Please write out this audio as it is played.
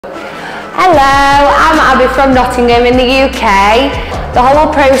Hello, I'm Abby from Nottingham in the UK. The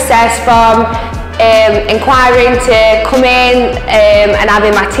whole process from inquiring to come in and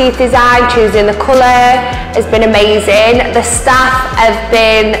having my teeth designed, choosing the colour has been amazing. The staff have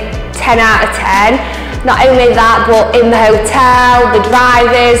been 10 out of 10. Not only that, but in the hotel, the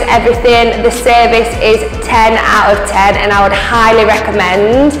drivers, everything, the service is 10 out of 10 and I would highly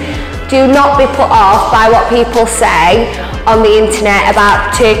recommend. Do not be put off by what people say on the internet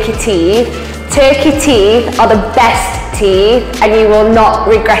about turkey teeth. Turkey teeth are the best teeth and you will not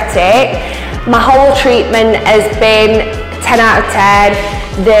regret it. My whole treatment has been 10 out of 10.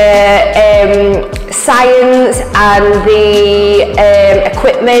 The science and the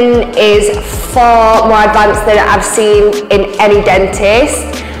equipment is far more advanced than I've seen in any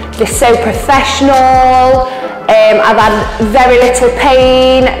dentist. They're so professional. I've had very little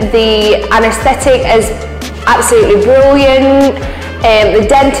pain. The anaesthetic is absolutely brilliant. The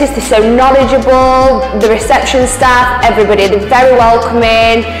dentist is so knowledgeable. The reception staff, everybody, they're very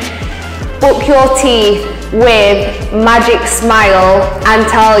welcoming. Book your teeth with Magic Smile and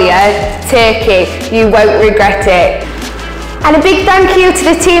tell you, Turkey, you won't regret it. And a big thank you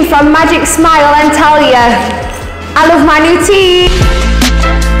to the team from Magic Smile and tell you, I love my new teeth.